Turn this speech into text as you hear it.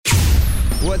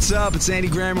What's up? It's Andy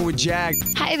Grammer with Jag.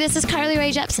 Hi, this is Carly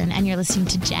Rae Jepsen, and you're listening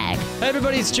to Jag. Hey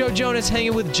everybody, it's Joe Jonas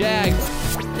hanging with Jag.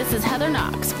 This is Heather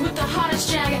Knox with the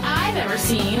hottest Jag I've ever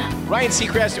seen. Ryan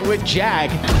Seacrest with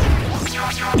Jag.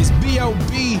 It's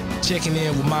B.O.B. checking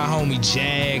in with my homie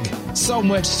Jag. So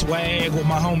much swag with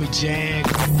my homie Jag.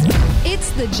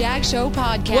 It's the Jag Show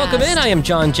podcast. Welcome in, I am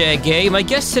John Jag Gay. My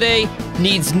guest today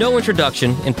needs no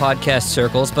introduction in podcast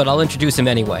circles, but I'll introduce him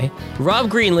anyway. Rob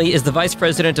Greenlee is the Vice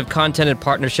President of Content and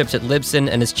Partnerships at Libsyn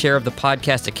and is chair of the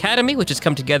Podcast Academy, which has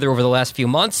come together over the last few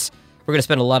months. We're going to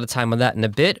spend a lot of time on that in a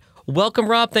bit. Welcome,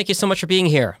 Rob. Thank you so much for being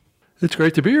here. It's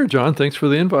great to be here, John. Thanks for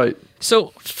the invite. So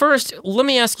first, let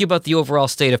me ask you about the overall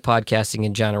state of podcasting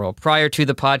in general. Prior to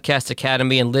the Podcast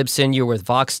Academy and Libsyn, you were with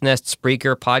Voxnest,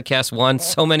 Spreaker, Podcast One,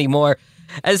 so many more.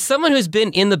 As someone who's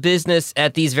been in the business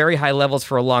at these very high levels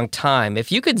for a long time,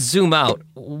 if you could zoom out,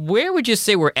 where would you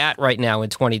say we're at right now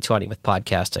in 2020 with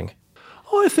podcasting?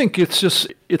 Well, I think it's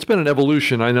been an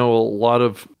evolution. I know a lot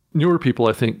of newer people,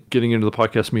 I think, getting into the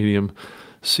podcast medium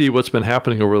see what's been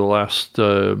happening over the last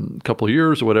couple of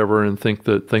years or whatever and think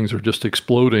that things are just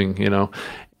exploding, you know.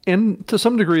 And to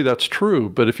some degree, that's true.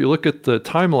 But if you look at the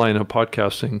timeline of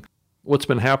podcasting, what's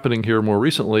been happening here more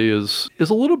recently is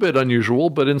a little bit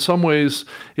unusual, but in some ways,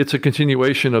 it's a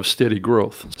continuation of steady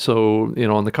growth. So, you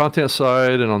know, on the content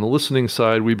side and on the listening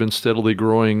side, we've been steadily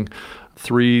growing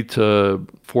 3 to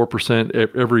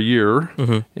 4% every year.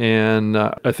 Mm-hmm. And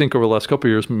I think over the last couple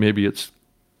of years, maybe it's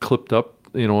clipped up,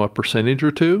 you know, a percentage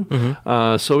or two.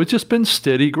 Mm-hmm. So it's just been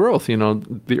steady growth. You know,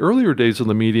 the earlier days of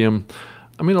the medium,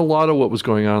 I mean, a lot of what was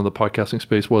going on in the podcasting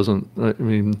space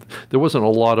there wasn't a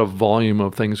lot of volume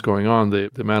of things going on. The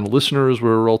amount of listeners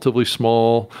were relatively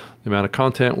small. The amount of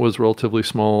content was relatively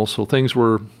small. So things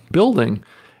were building.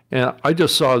 And I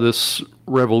just saw this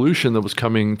revolution that was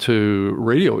coming to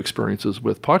radio experiences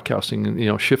with podcasting and, you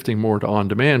know, shifting more to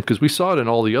on-demand because we saw it in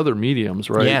all the other mediums,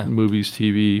 right? Yeah. Movies,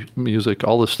 TV, music,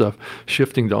 all this stuff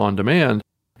shifting to on-demand.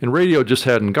 And radio just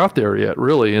hadn't got there yet,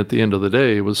 really. At the end of the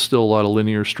day, it was still a lot of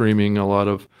linear streaming, a lot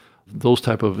of those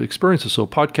type of experiences. So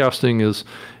podcasting is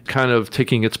kind of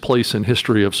taking its place in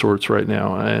history of sorts right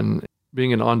now. And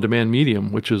being an on-demand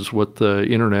medium, which is what the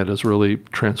internet has really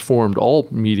transformed all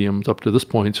mediums up to this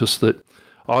point, just that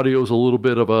audio is a little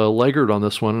bit of a laggard on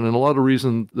this one. And a lot of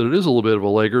reason that it is a little bit of a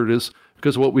laggard is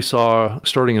because of what we saw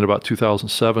starting in about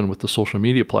 2007 with the social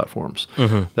media platforms.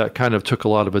 Mm-hmm. That kind of took a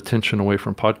lot of attention away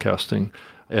from podcasting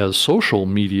as social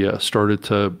media started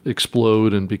to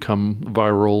explode and become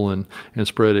viral and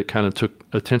spread. It kind of took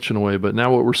attention away. But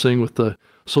now what we're seeing with the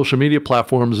social media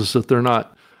platforms is that they're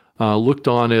not looked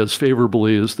on as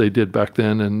favorably as they did back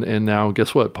then. And now,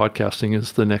 guess what? Podcasting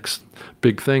is the next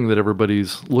big thing that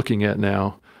everybody's looking at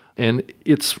now. And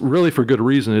it's really for good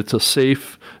reason. It's a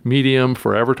safe medium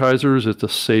for advertisers. It's a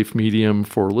safe medium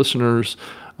for listeners.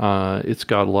 It's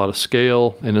got a lot of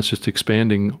scale, and it's just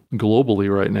expanding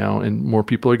globally right now, and more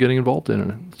people are getting involved in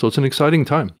it. So it's an exciting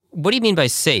time. What do you mean by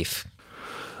safe?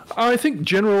 I think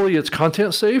generally it's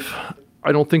content safe.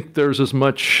 I don't think there's as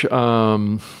much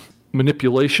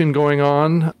manipulation going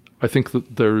on. I think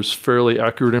that there's fairly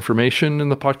accurate information in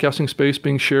the podcasting space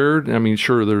being shared. I mean,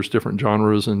 sure, there's different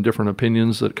genres and different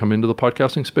opinions that come into the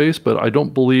podcasting space, but I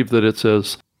don't believe that it's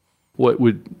as what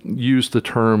would use the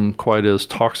term quite as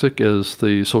toxic as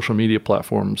the social media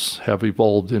platforms have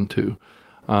evolved into.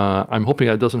 I'm hoping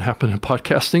that doesn't happen in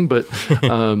podcasting, but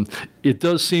it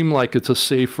does seem like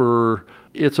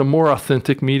it's a more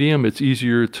authentic medium. It's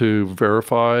easier to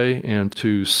verify and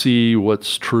to see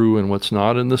what's true and what's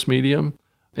not in this medium.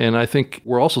 And I think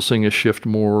we're also seeing a shift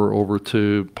more over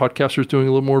to podcasters doing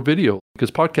a little more video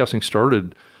because podcasting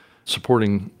started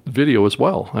supporting video as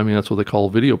well. I mean, that's what they call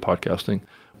video podcasting,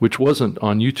 which wasn't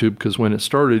on YouTube because when it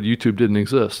started, YouTube didn't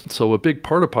exist. So a big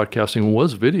part of podcasting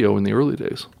was video in the early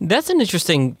days. That's an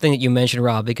interesting thing that you mentioned,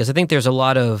 Rob, because I think there's a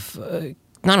lot of,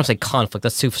 not to say conflict,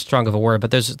 that's too strong of a word, but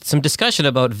there's some discussion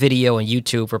about video and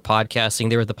YouTube for podcasting.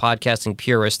 There are the podcasting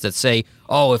purists that say,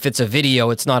 oh, if it's a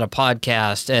video, it's not a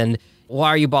podcast. And why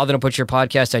are you bothering to put your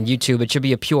podcast on YouTube? It should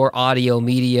be a pure audio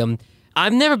medium.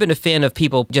 I've never been a fan of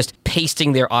people just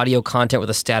pasting their audio content with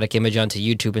a static image onto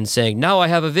YouTube and saying, now I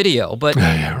have a video. But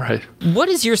yeah, right. What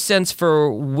is your sense for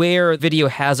where video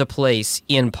has a place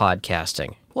in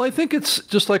podcasting? Well, I think it's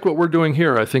just like what we're doing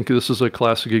here. I think this is a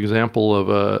classic example of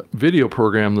a video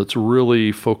program that's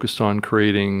really focused on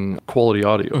creating quality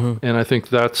audio. Mm-hmm. And I think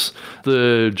that's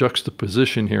the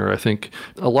juxtaposition here. I think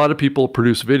a lot of people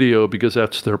produce video because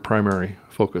that's their primary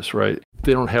focus, right?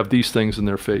 They don't have these things in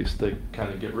their face. They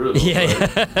kind of get rid of them.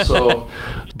 Yeah. Right? So,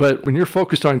 but when you're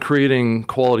focused on creating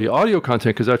quality audio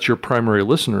content, because that's your primary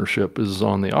listenership is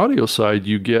on the audio side,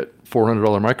 you get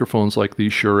 $400 microphones like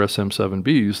these Shure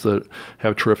SM7Bs that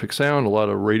have terrific sound. A lot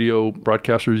of radio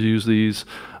broadcasters use these.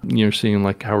 You're seeing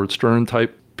like Howard Stern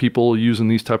type people using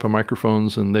these type of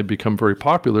microphones, and they become very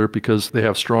popular because they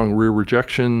have strong rear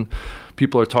rejection.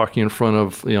 People are talking in front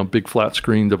of big flat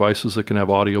screen devices that can have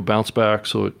audio bounce back.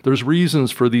 So there's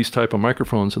reasons for these type of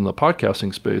microphones in the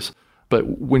podcasting space.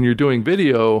 But when you're doing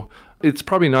video, it's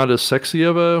probably not as sexy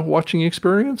of a watching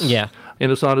experience. Yeah.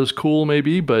 And it's not as cool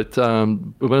maybe, but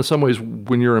in some ways,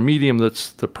 when you're a medium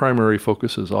that's the primary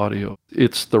focus is audio,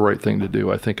 it's the right thing to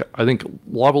do. I think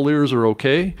lavaliers are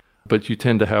okay, but you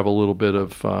tend to have a little bit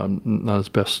of not as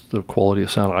best of quality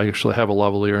of sound. I actually have a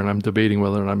lavalier, and I'm debating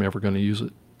whether or not I'm ever going to use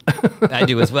it. I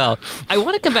do as well. I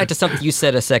want to come back to something you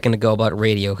said a second ago about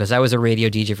radio, because I was a radio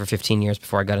DJ for 15 years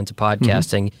before I got into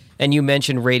podcasting. And you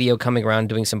mentioned radio coming around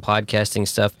doing some podcasting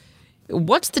stuff.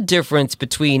 What's the difference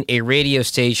between a radio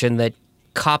station that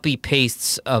copy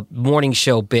pastes a morning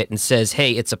show bit and says,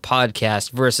 hey, it's a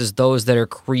podcast, versus those that are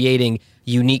creating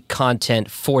unique content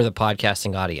for the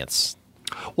podcasting audience?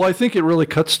 Well, I think it really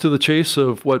cuts to the chase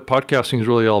of what podcasting is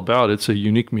really all about. It's a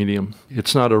unique medium.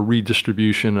 It's not a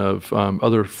redistribution of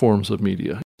other forms of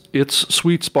media. Its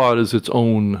sweet spot is its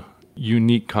own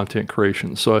unique content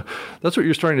creation. So that's what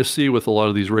you're starting to see with a lot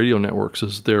of these radio networks,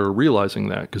 is they're realizing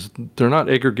that, because they're not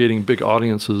aggregating big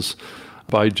audiences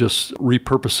by just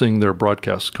repurposing their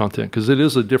broadcast content, because it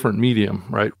is a different medium,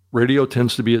 right? Radio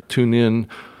tends to be a tune-in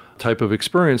type of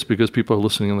experience because people are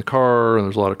listening in the car, and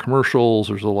there's a lot of commercials.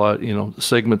 There's a lot,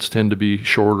 segments tend to be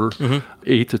shorter,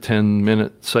 8 to 10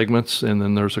 minute segments, and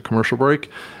then there's a commercial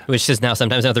break. Which is now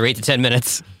sometimes another 8 to 10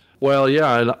 minutes. Well,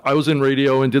 yeah, and I was in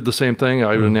radio and did the same thing.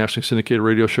 I had a nationally syndicated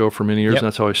radio show for many years, and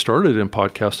that's how I started in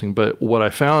podcasting. But what I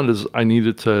found is I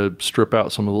needed to strip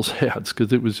out some of those ads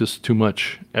because it was just too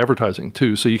much advertising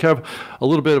too. So you have a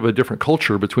little bit of a different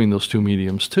culture between those two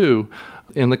mediums too,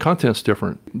 and the content's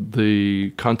different.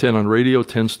 The content on radio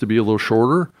tends to be a little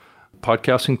shorter.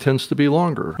 Podcasting tends to be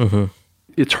longer.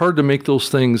 It's hard to make those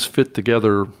things fit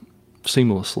together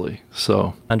seamlessly.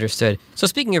 So understood. So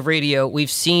speaking of radio, we've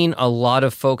seen a lot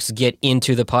of folks get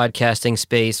into the podcasting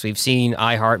space. We've seen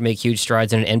iHeart make huge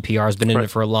strides, and NPR has been in it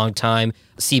for a long time.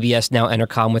 CBS now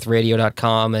Entercom with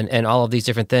radio.com and all of these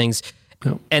different things.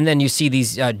 Yep. And then you see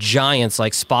these giants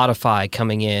like Spotify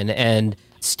coming in and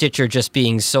Stitcher just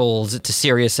being sold to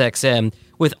SiriusXM.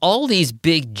 With all these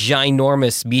big,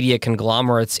 ginormous media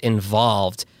conglomerates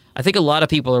involved, I think a lot of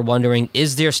people are wondering,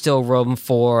 is there still room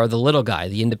for the little guy,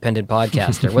 the independent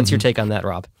podcaster? What's your take on that,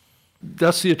 Rob?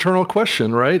 That's the eternal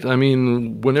question, right? I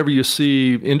mean, whenever you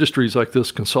see industries like this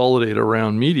consolidate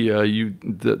around media,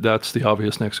 that's the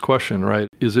obvious next question, right?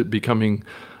 Is it becoming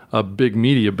a big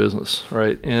media business,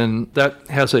 right? And that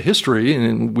has a history,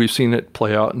 and we've seen it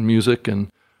play out in music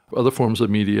and other forms of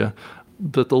media,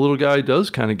 that the little guy does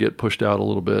kind of get pushed out a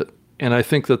little bit. And I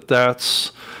think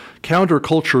that's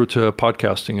counterculture to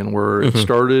podcasting and where it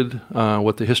started,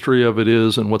 what the history of it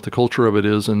is and what the culture of it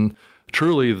is. And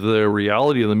truly the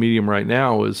reality of the medium right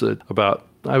now is that about,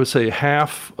 I would say,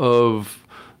 half of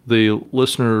the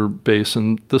listener base,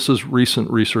 and this is recent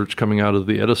research coming out of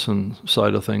the Edison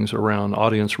side of things around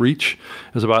audience reach,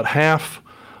 is about half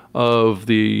of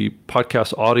the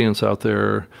podcast audience out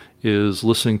there is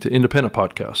listening to independent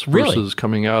podcasts versus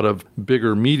coming out of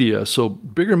bigger media. So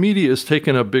bigger media is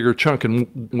taking a bigger chunk.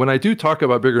 And when I do talk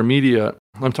about bigger media,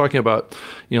 I'm talking about,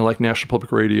 like National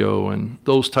Public Radio and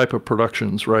those type of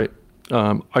productions, right?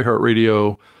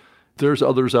 iHeartRadio. There's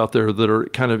others out there that are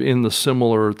kind of in the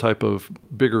similar type of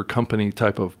bigger company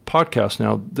type of podcast.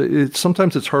 Now,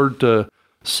 sometimes it's hard to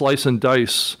slice and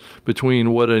dice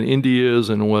between what an indie is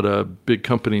and what a big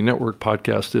company network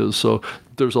podcast is. So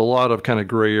there's a lot of kind of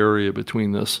gray area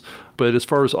between this. But as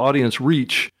far as audience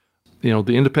reach, the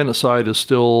independent side is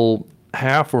still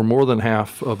half or more than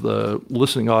half of the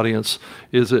listening audience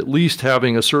is at least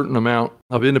having a certain amount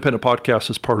of independent podcasts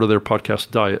as part of their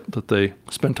podcast diet that they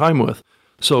spend time with.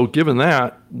 So given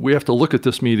that, we have to look at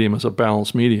this medium as a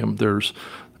balanced medium. There's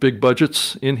big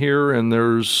budgets in here and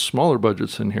there's smaller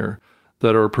budgets in here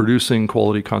that are producing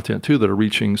quality content too, that are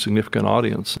reaching significant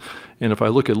audience. And if I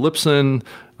look at Libsyn,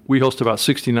 we host about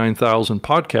 69,000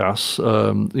 podcasts,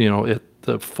 at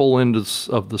the full end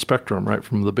of the spectrum, right?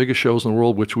 From the biggest shows in the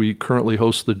world, which we currently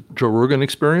host the Joe Rogan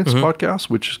Experience podcast,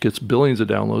 which gets billions of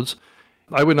downloads.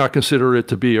 I would not consider it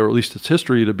to be, or at least its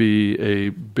history, to be a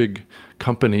big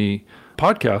company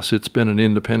podcast. It's been an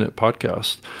independent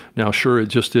podcast. Now, sure, it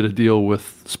just did a deal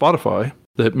with Spotify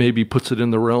that maybe puts it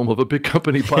in the realm of a big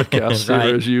company podcast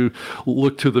right. as you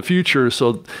look to the future.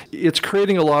 So it's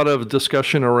creating a lot of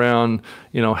discussion around,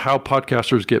 how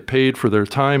podcasters get paid for their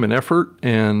time and effort.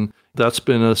 And That's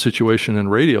been a situation in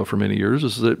radio for many years,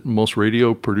 is that most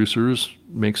radio producers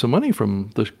make some money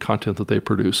from the content that they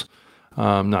produce.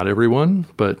 Not everyone,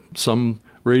 but some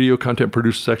radio content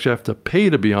producers actually have to pay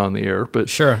to be on the air, but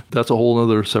Sure. that's a whole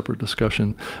other separate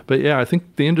discussion. But yeah, I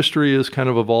think the industry is kind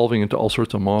of evolving into all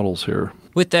sorts of models here.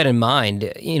 With that in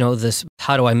mind, this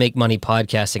how do I make money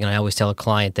podcasting? And I always tell a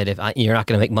client that you're not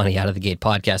going to make money out of the gate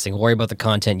podcasting, worry about the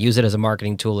content, use it as a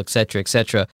marketing tool, et cetera, et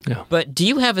cetera. Yeah. But do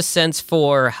you have a sense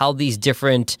for how these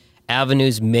different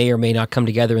avenues may or may not come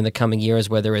together in the coming years,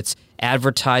 whether it's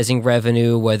advertising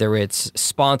revenue, whether it's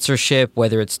sponsorship,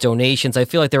 whether it's donations? I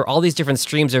feel like there are all these different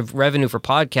streams of revenue for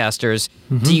podcasters.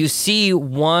 Mm-hmm. Do you see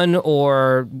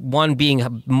one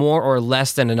being more or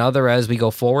less than another as we go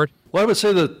forward? Well, I would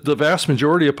say that the vast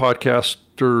majority of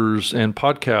podcasters and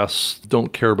podcasts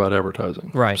don't care about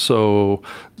advertising. Right. So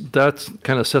that's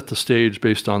kind of set the stage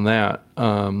based on that.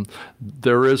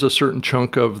 There is a certain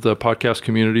chunk of the podcast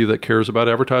community that cares about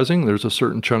advertising. There's a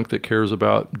certain chunk that cares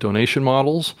about donation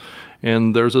models.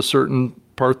 And there's a certain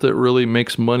part that really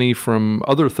makes money from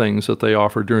other things that they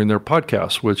offer during their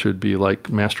podcasts, which would be like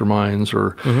masterminds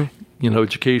or,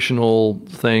 educational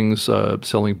things,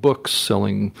 selling books,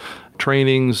 selling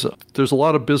trainings. There's a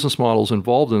lot of business models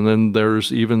involved, and then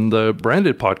there's even the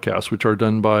branded podcasts, which are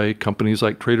done by companies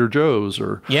like Trader Joe's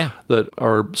or that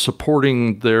are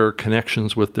supporting their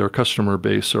connections with their customer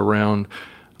base around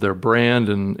their brand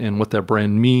and what that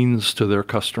brand means to their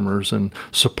customers and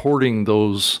supporting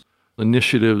those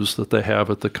initiatives that they have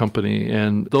at the company.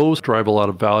 And those drive a lot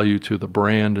of value to the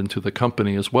brand and to the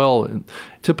company as well. And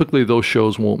typically those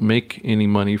shows won't make any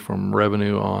money from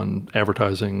revenue on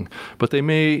advertising, but they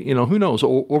may, who knows,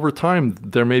 over time,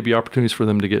 there may be opportunities for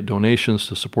them to get donations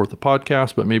to support the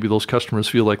podcast, but maybe those customers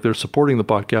feel like they're supporting the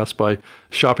podcast by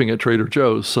shopping at Trader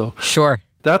Joe's. So sure.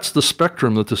 That's the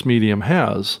spectrum that this medium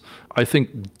has. I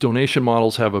think donation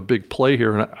models have a big play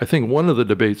here. And I think one of the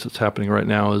debates that's happening right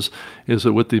now is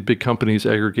that with the big companies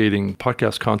aggregating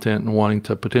podcast content and wanting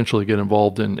to potentially get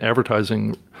involved in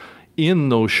advertising in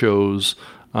those shows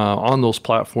on those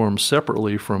platforms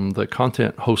separately from the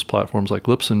content host platforms like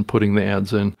Libsyn putting the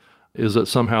ads in, is that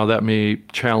somehow that may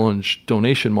challenge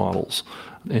donation models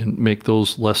and make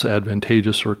those less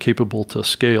advantageous or capable to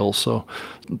scale. So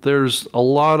there's a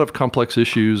lot of complex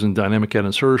issues in dynamic ad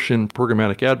insertion,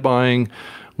 programmatic ad buying,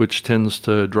 which tends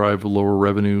to drive lower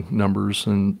revenue numbers.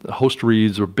 And host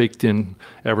reads or baked-in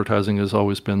advertising has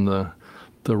always been the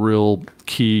real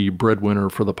key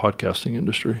breadwinner for the podcasting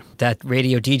industry. That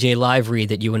radio DJ live read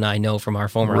that you and I know from our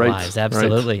former lives.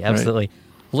 Absolutely, absolutely.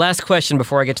 Right. Last question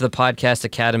before I get to the Podcast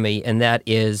Academy, and that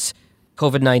is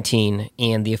COVID-19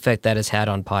 and the effect that has had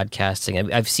on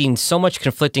podcasting. I've seen so much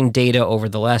conflicting data over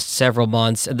the last several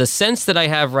months. The sense that I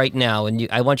have right now, and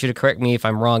I want you to correct me if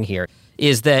I'm wrong here,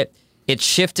 is that it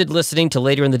shifted listening to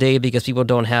later in the day because people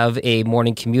don't have a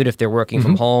morning commute if they're working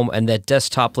from home, and that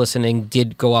desktop listening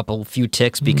did go up a few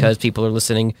ticks because people are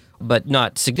listening, but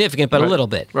not significant, but a little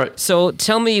bit. Right. So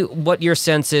tell me what your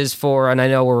sense is for, and I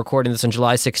know we're recording this on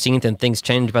July 16th and things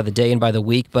change by the day and by the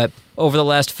week, but over the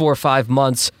last 4 or 5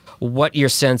 months, what your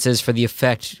sense is for the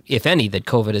effect, if any, that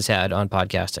COVID has had on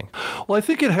podcasting. Well, I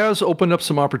think it has opened up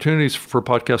some opportunities for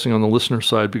podcasting on the listener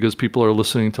side because people are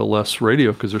listening to less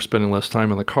radio because they're spending less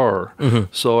time in the car.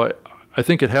 So I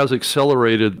think it has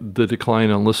accelerated the decline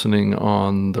on listening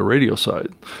on the radio side.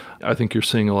 I think you're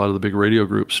seeing a lot of the big radio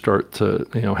groups start to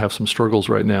have some struggles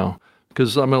right now.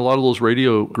 Because a lot of those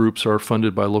radio groups are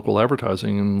funded by local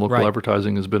advertising, and local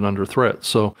advertising has been under threat.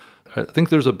 So I think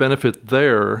there's a benefit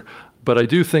there. But I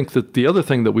do think that the other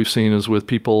thing that we've seen is with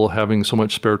people having so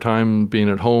much spare time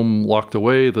being at home, locked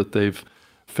away, that they've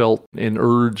felt an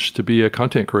urge to be a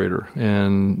content creator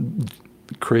and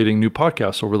creating new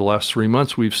podcasts. Over the last 3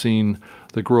 months, we've seen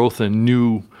the growth in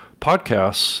new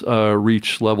podcasts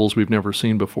reach levels we've never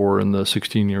seen before in the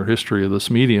 16-year history of this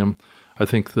medium. I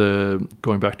think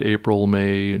going back to April,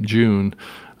 May, June,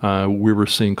 we were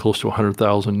seeing close to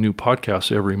 100,000 new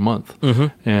podcasts every month.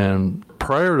 And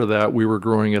prior to that, we were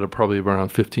growing at probably around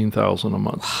 15,000 a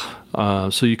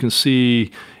month. So you can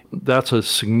see that's a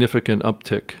significant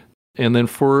uptick. And then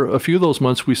for a few of those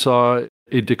months, we saw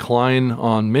a decline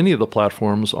on many of the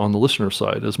platforms on the listener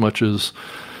side, as much as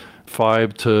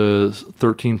 5 to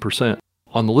 13%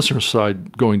 on the listener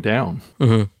side going down.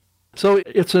 So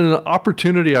it's an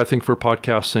opportunity, I think, for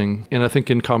podcasting. And I think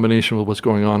in combination with what's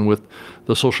going on with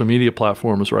the social media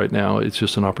platforms right now, it's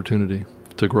just an opportunity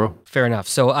to grow. Fair enough.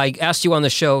 So I asked you on the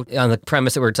show on the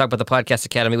premise that we were talking about the Podcast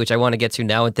Academy, which I want to get to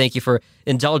now. And thank you for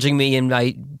indulging me in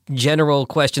my general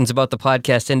questions about the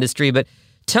podcast industry. But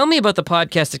Tell me about the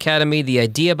Podcast Academy, the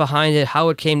idea behind it, how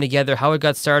it came together, how it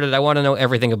got started. I want to know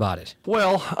everything about it.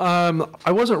 Well,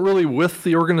 I wasn't really with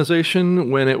the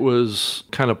organization when it was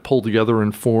kind of pulled together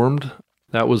and formed.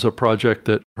 That was a project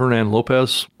that Hernan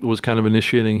Lopez was kind of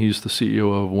initiating. He's the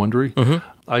CEO of Wondery. Mm-hmm.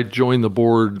 I joined the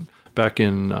board back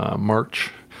in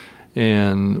March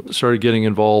and started getting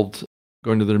involved,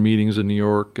 going to their meetings in New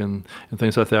York and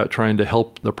things like that, trying to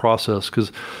help the process.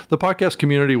 Because the podcast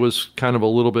community was kind of a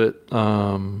little bit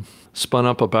spun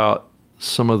up about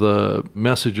some of the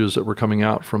messages that were coming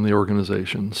out from the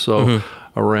organization. So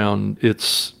around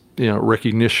its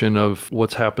recognition of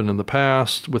what's happened in the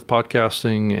past with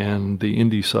podcasting and the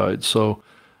indie side. So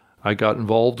I got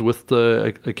involved with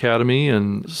the Academy,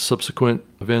 and subsequent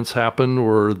events happened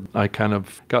where I kind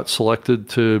of got selected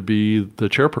to be the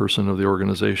chairperson of the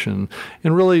organization.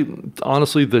 And really,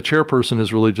 honestly, the chairperson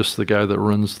is really just the guy that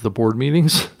runs the board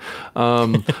meetings.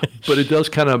 But it does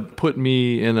kind of put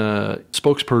me in a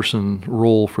spokesperson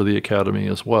role for the Academy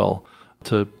as well,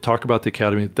 to talk about the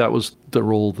Academy. That was the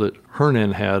role that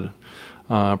Hernan had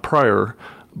prior.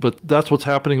 But that's what's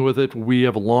happening with it. We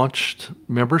have launched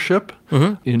membership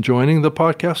in joining the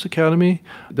Podcast Academy.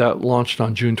 That launched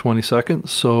on June 22nd.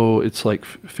 So it's like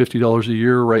 $50 a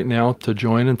year right now to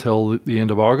join until the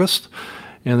end of August.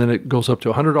 And then it goes up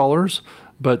to $100.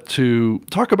 But to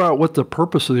talk about what the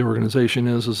purpose of the organization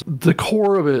is the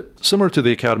core of it, similar to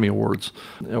the Academy Awards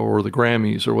or the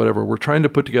Grammys or whatever. We're trying to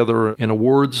put together an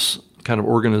awards kind of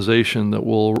organization that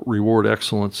will reward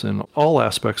excellence in all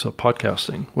aspects of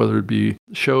podcasting, whether it be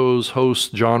shows,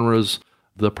 hosts, genres,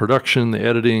 the production, the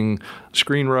editing,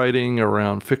 screenwriting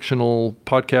around fictional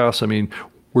podcasts. I mean,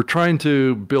 we're trying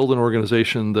to build an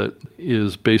organization that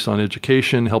is based on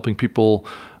education, helping people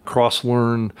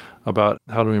cross-learn about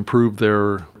how to improve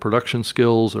their production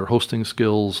skills, their hosting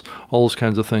skills, all those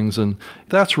kinds of things. And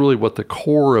that's really what the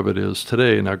core of it is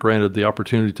today. Now, granted, the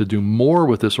opportunity to do more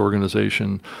with this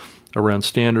organization around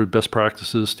best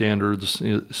practices, standards,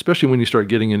 especially when you start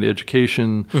getting into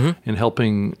education and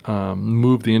helping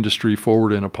move the industry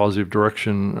forward in a positive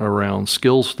direction around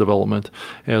skills development.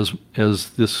 As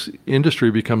this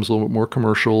industry becomes a little bit more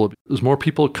commercial, there's more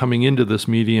people coming into this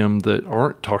medium that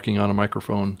aren't talking on a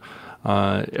microphone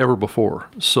ever before.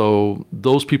 So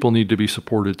those people need to be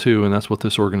supported too, and that's what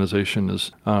this organization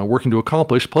is working to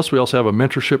accomplish. Plus, we also have a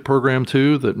mentorship program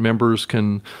too, that members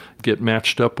can get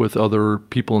matched up with other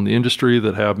people in the industry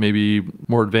that have maybe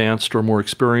more advanced or more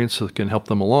experience that can help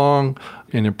them along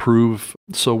and improve.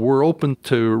 So we're open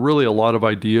to really a lot of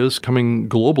ideas coming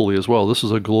globally as well. This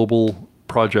is a global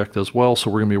project as well,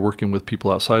 so we're going to be working with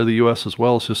people outside of the U.S. as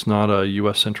well. It's just not a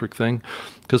U.S.-centric thing,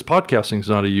 because podcasting is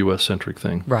not a U.S.-centric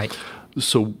thing. Right.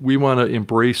 So we want to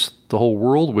embrace the whole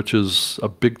world, which is a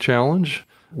big challenge.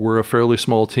 We're a fairly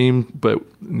small team, but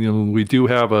we do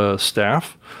have a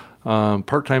staff,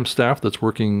 part-time staff that's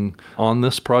working on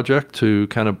this project to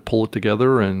kind of pull it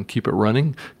together and keep it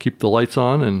running, keep the lights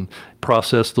on, and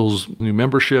process those new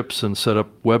memberships and set up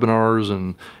webinars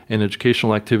and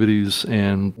educational activities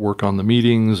and work on the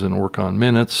meetings and work on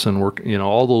minutes and work,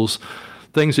 all those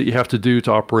things that you have to do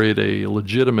to operate a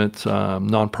legitimate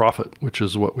nonprofit, which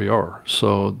is what we are.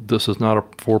 So this is not a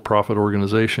for-profit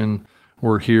organization.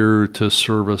 We're here to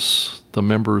service the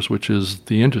members, which is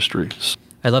the industry.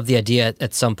 I love the idea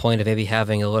at some point of maybe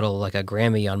having a little like a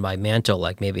Grammy on my mantle,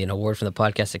 like maybe an award from the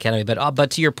Podcast Academy.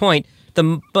 But to your point,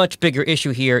 the much bigger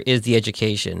issue here is the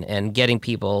education and getting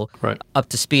people up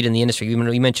to speed in the industry. You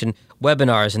mentioned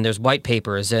webinars, and there's white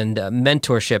papers and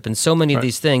mentorship and so many of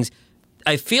these things.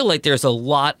 I feel like there's a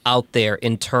lot out there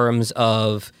in terms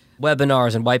of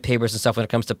webinars and white papers and stuff when it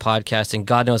comes to podcasting.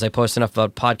 God knows I post enough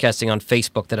about podcasting on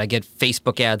Facebook that I get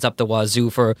Facebook ads up the wazoo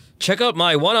for check out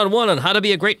my one-on-one on how to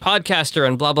be a great podcaster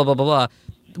and blah, blah, blah, blah, blah.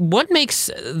 What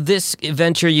makes this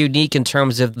venture unique in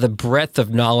terms of the breadth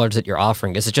of knowledge that you're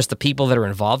offering? Is it just the people that are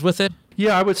involved with it?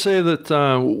 Yeah, I would say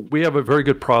that we have a very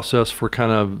good process for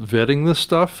kind of vetting this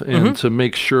stuff and to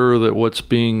make sure that what's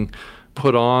being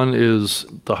put on is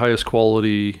the highest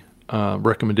quality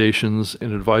recommendations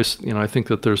and advice. I think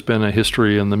that there's been a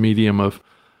history in the medium of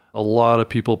a lot of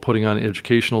people putting on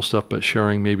educational stuff, but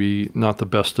sharing maybe not the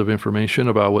best of information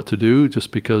about what to do,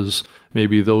 just because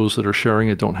maybe those that are sharing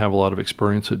it don't have a lot of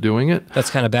experience at doing it. That's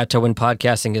kind of bad to when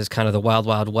podcasting is kind of the wild,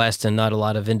 wild west and not a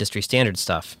lot of industry standard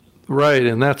stuff. Right,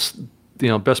 and that's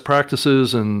best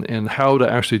practices and how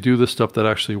to actually do this stuff that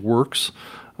actually works.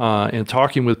 And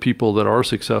talking with people that are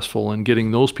successful and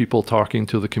getting those people talking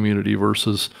to the community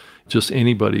versus just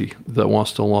anybody that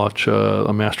wants to launch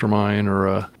a mastermind or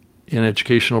an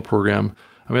educational program.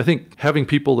 I mean, I think having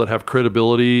people that have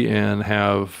credibility and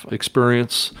have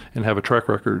experience and have a track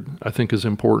record, I think is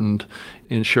important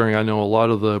in sharing. I know a lot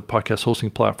of the podcast hosting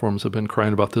platforms have been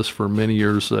crying about this for many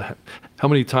years. How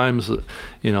many times,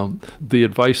 the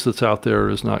advice that's out there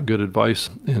is not good advice,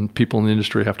 and people in the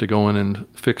industry have to go in and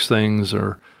fix things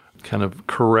or kind of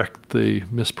correct the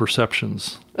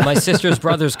misperceptions. My sister's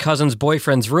brother's cousin's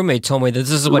boyfriend's roommate told me that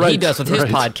this is what he does with his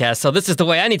podcast, so this is the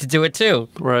way I need to do it too.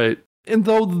 Right. And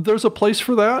though there's a place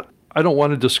for that, I don't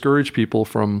want to discourage people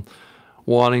from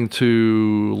wanting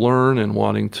to learn and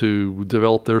wanting to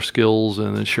develop their skills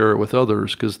and then share it with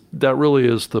others, because that really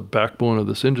is the backbone of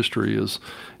this industry, is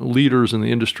leaders in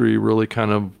the industry really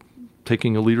kind of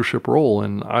taking a leadership role,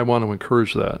 and I want to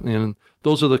encourage that. And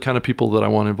those are the kind of people that I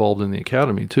want involved in the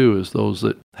academy too, is those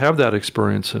that have that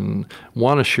experience and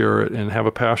want to share it and have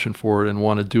a passion for it and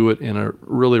want to do it in a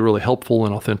really, really helpful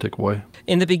and authentic way.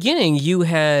 In the beginning, you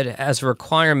had, as a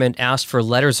requirement, asked for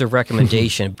letters of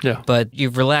recommendation, Yeah. but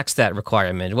you've relaxed that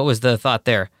requirement. What was the thought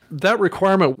there? That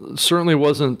requirement certainly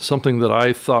wasn't something that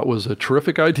I thought was a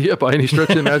terrific idea by any stretch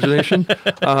of the imagination.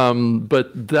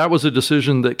 But that was a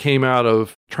decision that came out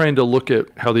of trying to look at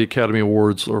how the Academy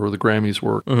Awards or the Grammys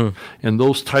work. And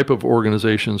those type of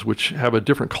organizations which have a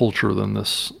different culture than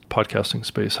this podcasting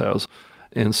space has.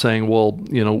 And saying, well,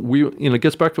 it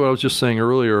gets back to what I was just saying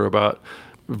earlier about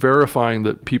verifying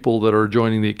that people that are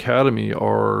joining the Academy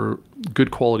are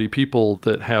good quality people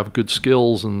that have good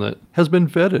skills and that has been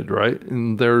vetted, right?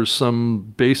 And there's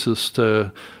some basis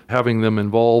to having them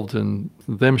involved and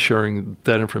them sharing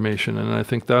that information. And I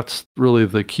think that's really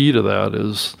the key to that,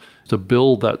 is to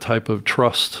build that type of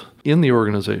trust in the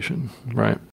organization,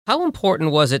 right? How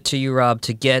important was it to you, Rob,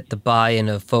 to get the buy-in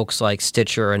of folks like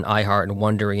Stitcher and iHeart and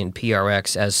Wondery and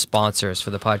PRX as sponsors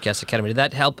for the Podcast Academy? Did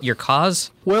that help your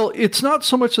cause? Well, it's not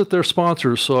so much that they're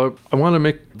sponsors. So I want to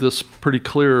make this pretty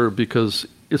clear, because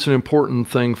it's an important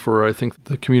thing for, I think,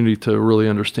 the community to really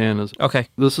understand. Is Okay.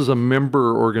 This is a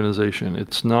member organization.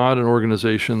 It's not an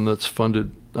organization that's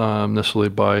funded necessarily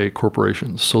by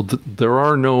corporations. So there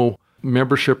are no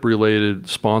membership-related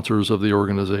sponsors of the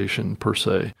organization per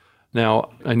se. Now,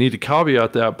 I need to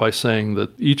caveat that by saying that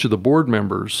each of the board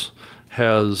members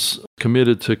has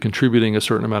committed to contributing a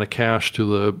certain amount of cash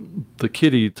to the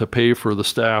kitty to pay for the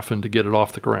staff and to get it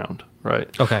off the ground,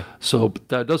 right? Okay. So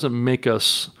that doesn't make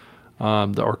us,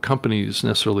 our companies,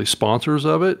 necessarily sponsors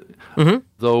of it,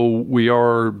 though we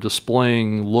are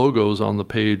displaying logos on the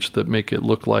page that make it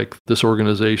look like this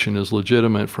organization is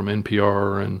legitimate from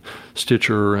NPR and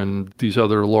Stitcher and these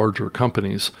other larger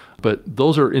companies. But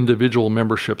those are individual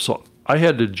memberships. So I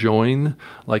had to join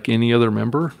like any other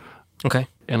member. Okay.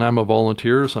 And I'm a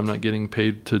volunteer, so I'm not getting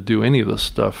paid to do any of this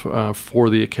stuff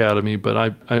for the Academy.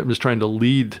 But I'm just trying to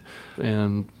lead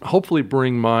and hopefully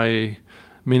bring my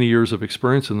many years of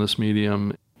experience in this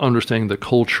medium, understanding the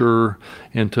culture,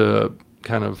 and to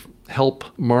kind of help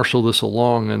marshal this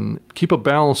along and keep a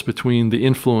balance between the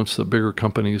influence that bigger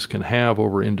companies can have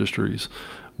over industries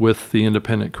with the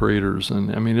independent creators.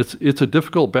 And I mean, it's a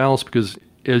difficult balance, because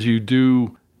as you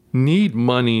do need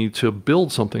money to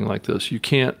build something like this, you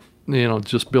can't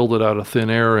just build it out of thin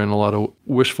air and a lot of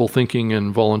wishful thinking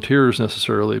and volunteers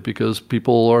necessarily, because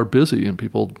people are busy and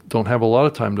people don't have a lot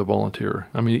of time to volunteer.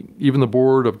 I mean, even the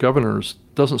Board of Governors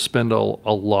doesn't spend a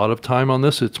lot of time on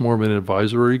this. It's more of an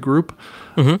advisory group,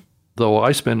 though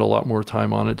I spend a lot more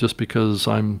time on it just because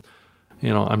I'm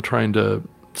trying to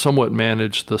somewhat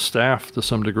manage the staff to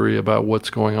some degree about what's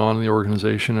going on in the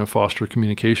organization and foster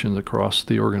communications across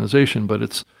the organization. But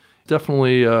it's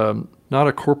definitely not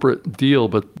a corporate deal,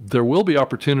 but there will be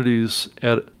opportunities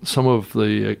at some of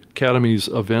the Academy's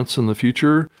events in the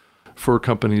future for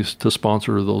companies to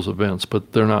sponsor those events,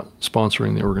 but they're not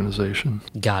sponsoring the organization.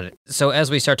 Got it. So as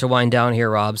we start to wind down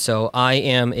here, Rob, so I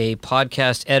am a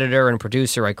podcast editor and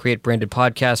producer. I create branded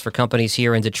podcasts for companies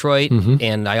here in Detroit,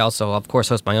 and I also, of course,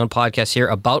 host my own podcast here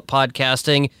about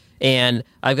podcasting. And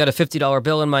I've got a $50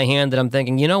 bill in my hand that I'm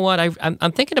thinking, you know what,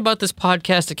 I'm thinking about this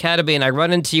Podcast Academy, and I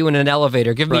run into you in an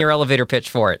elevator. Give me your elevator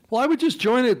pitch for it. Well, I would just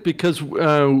join it because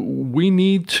we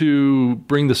need to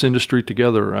bring this industry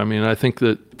together. I mean, I think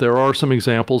that there are some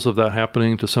examples of that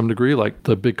happening to some degree, like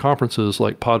the big conferences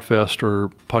like PodFest or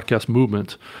Podcast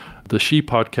Movement. The She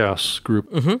Podcasts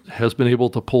group has been able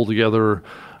to pull together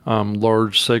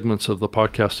large segments of the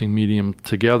podcasting medium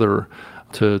together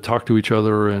to talk to each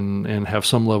other and have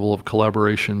some level of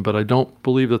collaboration. But I don't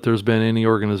believe that there's been any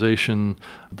organization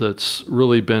that's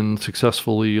really been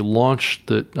successfully launched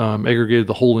that aggregated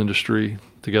the whole industry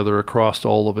together across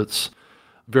all of its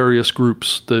various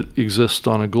groups that exist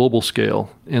on a global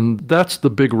scale. And that's the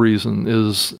big reason,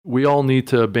 is we all need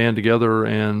to band together,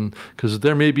 and because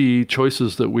there may be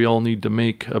choices that we all need to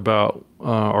make about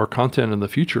our content in the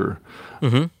future.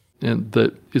 Mm-hmm. And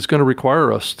that is going to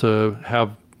require us to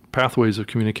have pathways of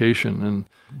communication and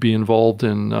be involved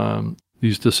in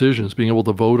these decisions, being able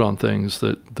to vote on things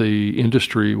that the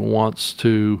industry wants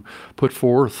to put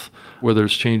forth, whether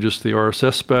it's changes to the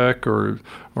RSS spec or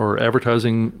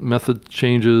advertising method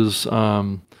changes.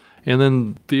 And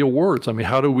then the awards. I mean,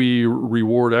 how do we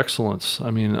reward excellence?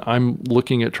 I mean, I'm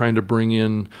looking at trying to bring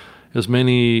in as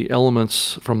many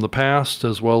elements from the past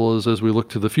as well as we look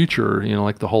to the future,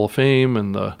 like the Hall of Fame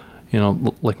and the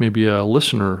like maybe a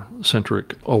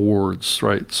listener-centric awards,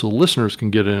 right? So listeners can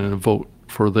get in and vote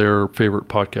for their favorite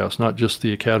podcast, not just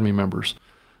the Academy members.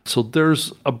 So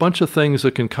there's a bunch of things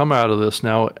that can come out of this.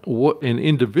 Now, what an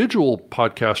individual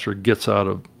podcaster gets out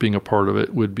of being a part of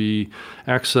it would be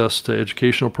access to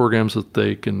educational programs that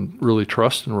they can really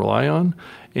trust and rely on,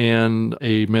 and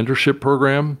a mentorship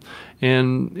program.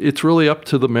 And it's really up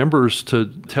to the members to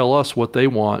tell us what they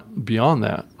want beyond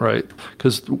that, right?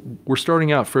 Because we're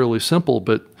starting out fairly simple,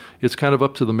 but it's kind of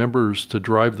up to the members to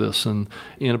drive this. And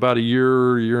in about a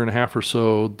year and a half or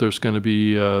so, there's going to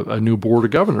be a new board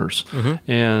of governors.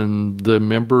 Mm-hmm. And the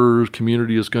member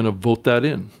community is going to vote that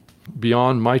in.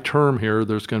 Beyond my term here,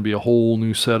 there's going to be a whole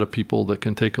new set of people that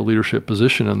can take a leadership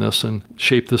position in this and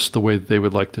shape this the way that they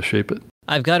would like to shape it.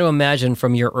 I've got to imagine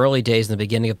from your early days in the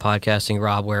beginning of podcasting,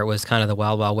 Rob, where it was kind of the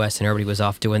wild, wild west and everybody was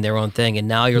off doing their own thing. And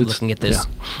now you're looking at this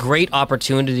great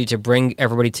opportunity to bring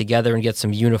everybody together and get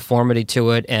some uniformity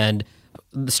to it and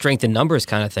the strength in numbers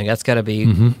kind of thing. That's got to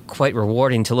be quite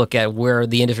rewarding to look at where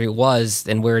the industry was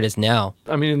and where it is now.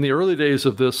 I mean, in the early days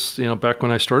of this, back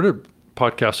when I started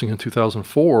podcasting in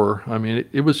 2004, I mean,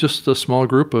 it was just a small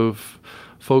group of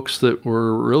folks that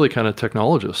were really kind of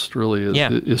technologists, really,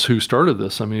 is who started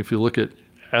this. I mean, if you look at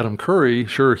Adam Curry,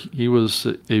 sure, he was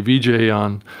a VJ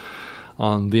on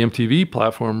the MTV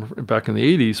platform back in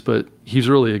the 80s, but he's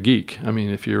really a geek. I mean,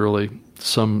 if you really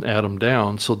sum Adam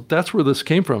down. So that's where this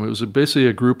came from. It was basically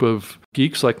a group of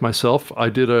geeks like myself. I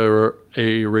did a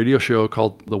radio show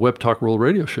called the Web Talk World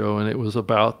Radio Show, and it was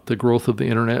about the growth of the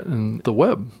internet and the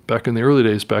web back in the early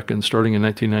days, starting in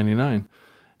 1999.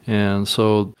 And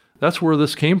so that's where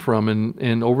this came from.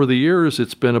 And over the years,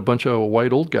 it's been a bunch of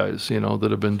white old guys, that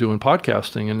have been doing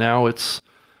podcasting. And now it's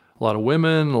a lot of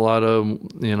women, a lot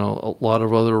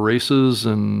of other races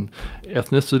and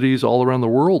ethnicities all around the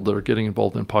world that are getting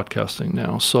involved in podcasting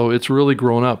now. So it's really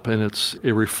grown up, and it's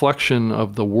a reflection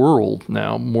of the world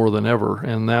now more than ever.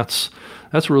 And that's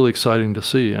really exciting to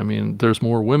see. I mean, there's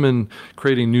more women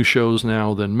creating new shows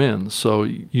now than men. So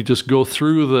you just go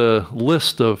through the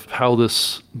list of how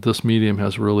this medium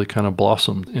has really kind of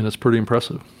blossomed, and it's pretty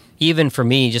impressive. Even for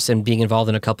me, just in being involved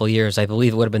in a couple of years, I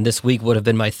believe it would have been this week would have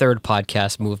been my third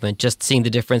podcast movement, just seeing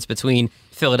the difference between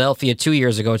Philadelphia 2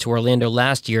 years ago to Orlando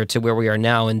last year to where we are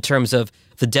now in terms of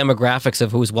the demographics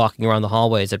of who's walking around the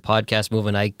hallways at Podcast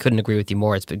Movement. I couldn't agree with you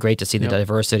more. It's been great to see the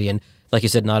diversity and, like you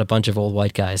said, not a bunch of old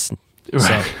white guys.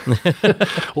 So.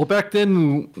 Well, back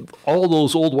then, all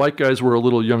those old white guys were a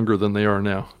little younger than they are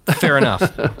now. Fair enough.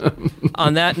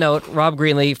 On that note, Rob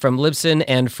Greenlee from Libsyn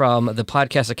and from the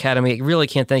Podcast Academy, I really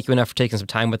can't thank you enough for taking some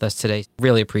time with us today.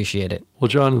 Really appreciate it. Well,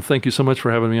 John, thank you so much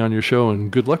for having me on your show,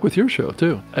 and good luck with your show,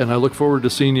 too. And I look forward to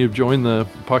seeing you join the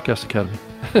Podcast Academy.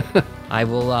 I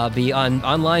will be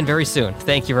online very soon.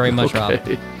 Thank you very much, Rob.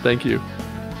 Thank you.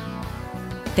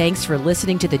 Thanks for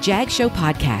listening to the Jag Show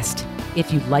podcast.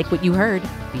 If you like what you heard,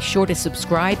 be sure to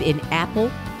subscribe in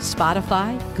Apple,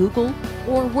 Spotify, Google,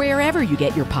 or wherever you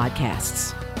get your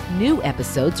podcasts. New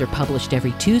episodes are published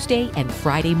every Tuesday and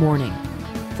Friday morning.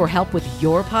 For help with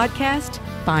your podcast,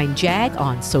 find Jag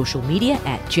on social media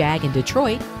at Jag in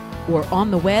Detroit or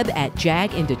on the web at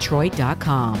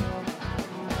jagindetroit.com.